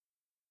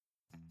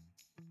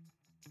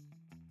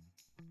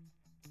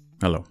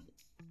Hello,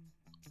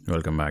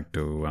 welcome back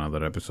to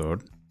another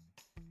episode.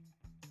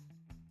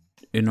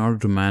 In order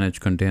to manage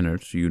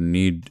containers, you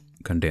need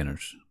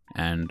containers.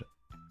 And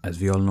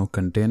as we all know,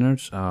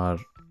 containers are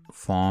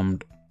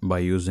formed by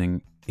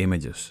using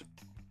images.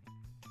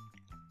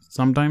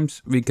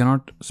 Sometimes we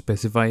cannot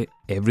specify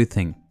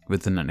everything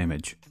within an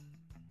image.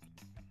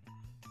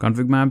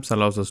 Config maps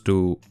allows us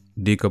to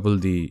decouple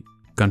the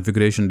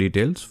configuration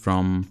details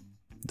from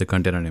the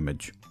container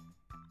image.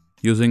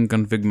 Using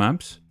config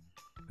maps,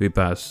 we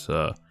pass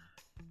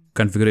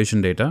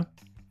configuration data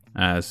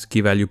as key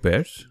value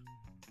pairs,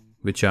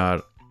 which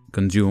are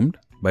consumed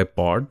by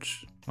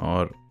pods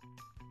or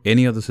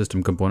any other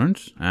system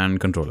components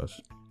and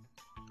controllers.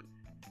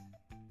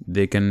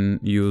 They can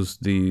use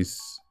these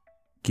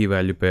key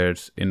value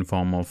pairs in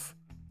form of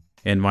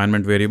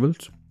environment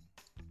variables,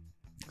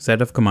 set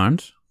of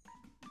commands,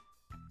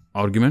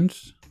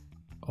 arguments,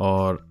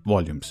 or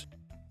volumes.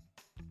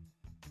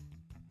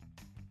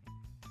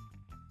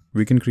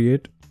 We can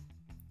create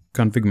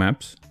config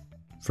maps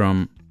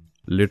from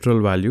literal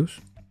values,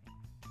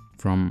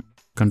 from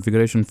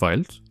configuration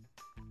files,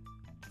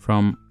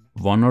 from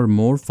one or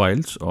more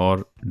files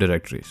or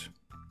directories.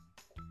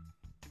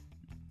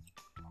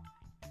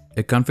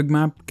 A config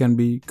map can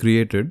be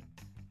created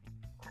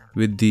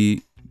with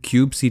the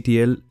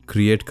kubectl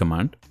create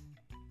command,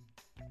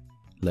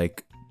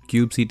 like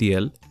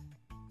kubectl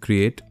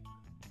create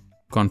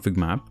config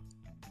map,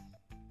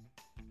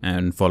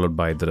 and followed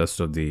by the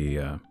rest of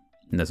the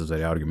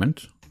necessary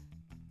arguments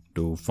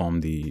to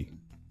form the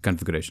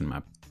configuration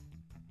map.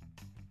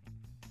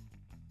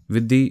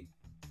 With the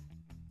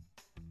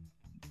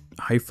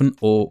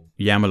 -o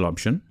YAML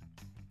option,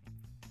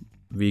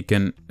 we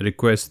can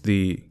request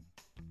the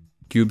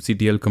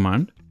kubectl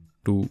command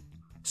to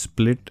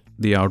split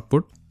the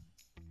output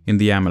in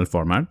the YAML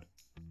format.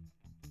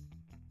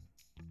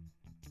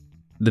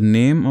 The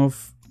name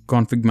of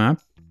config map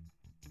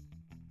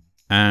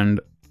and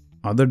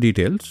other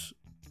details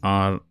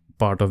are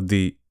part of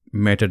the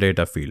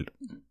metadata field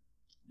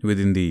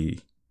within the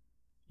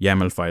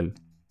YAML file.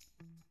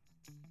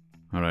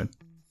 All right.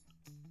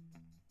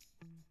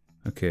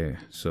 Okay,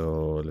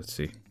 so let's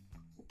see.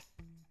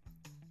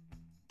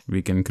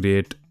 We can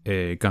create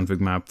a config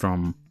map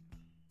from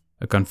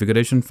a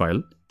configuration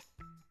file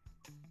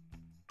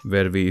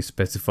where we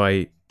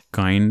specify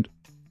kind,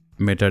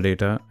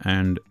 metadata,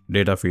 and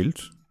data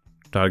fields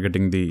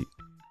targeting the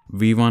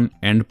v1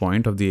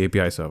 endpoint of the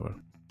API server.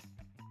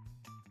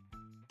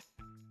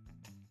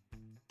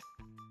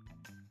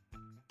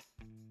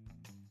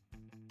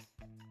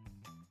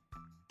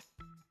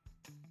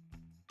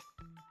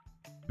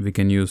 We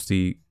can use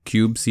the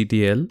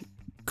kubectl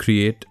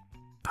create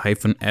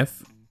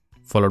 -f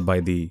followed by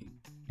the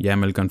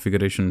YAML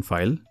configuration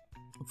file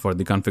for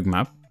the config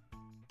map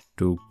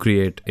to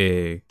create a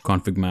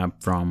config map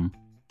from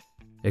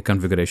a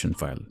configuration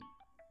file.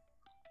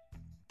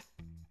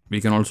 We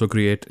can also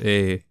create a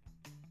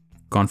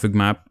config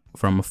map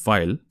from a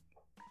file.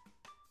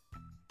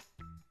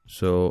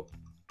 So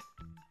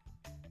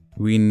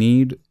we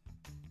need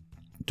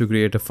to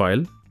create a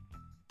file,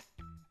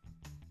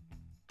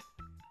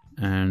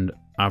 and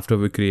after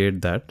we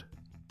create that,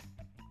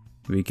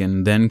 we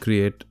can then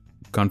create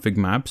config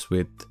maps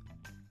with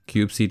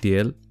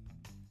kubectl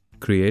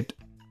create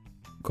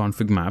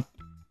config map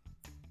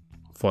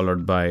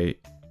followed by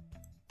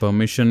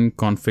permission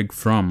config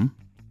from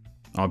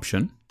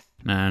option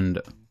and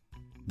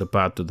the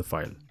path to the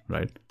file,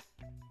 right?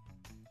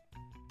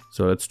 So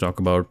let's talk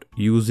about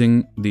using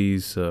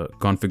these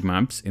config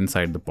maps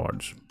inside the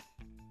pods.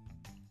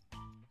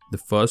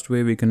 The first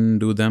way we can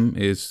do them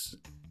is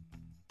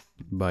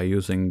by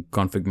using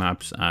config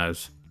maps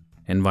as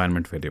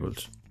environment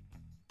variables.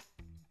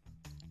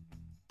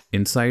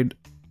 Inside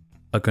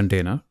a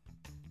container,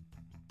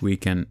 we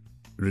can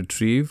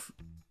retrieve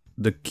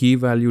the key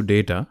value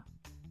data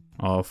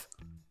of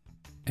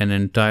an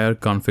entire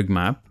config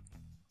map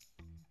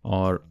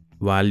or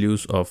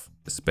values of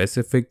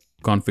specific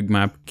config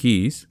map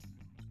keys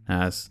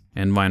as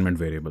environment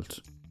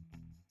variables.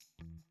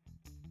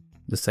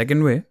 The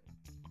second way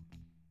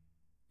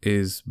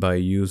is by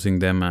using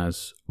them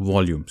as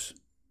volumes.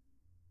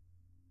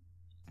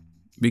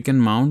 We can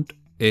mount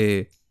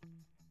a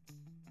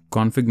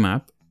config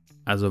map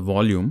as a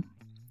volume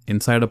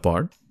inside a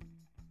pod.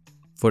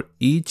 For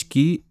each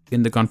key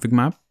in the config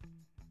map,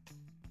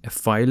 a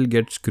file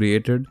gets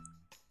created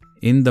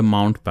in the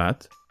mount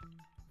path,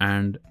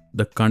 and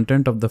the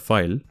content of the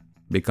file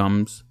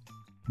becomes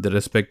the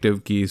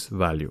respective key's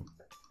value.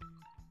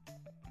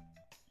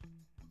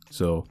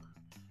 So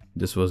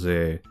this was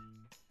a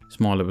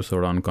small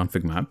episode on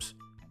config maps.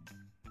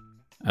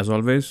 As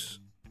always,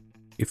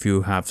 if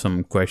you have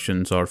some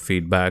questions or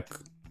feedback,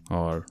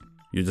 or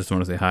you just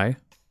want to say hi,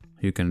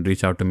 you can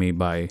reach out to me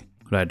by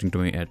writing to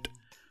me at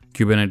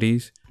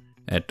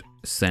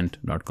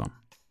kubernetes@cent.com.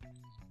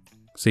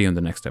 See you in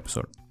the next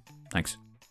episode. Thanks.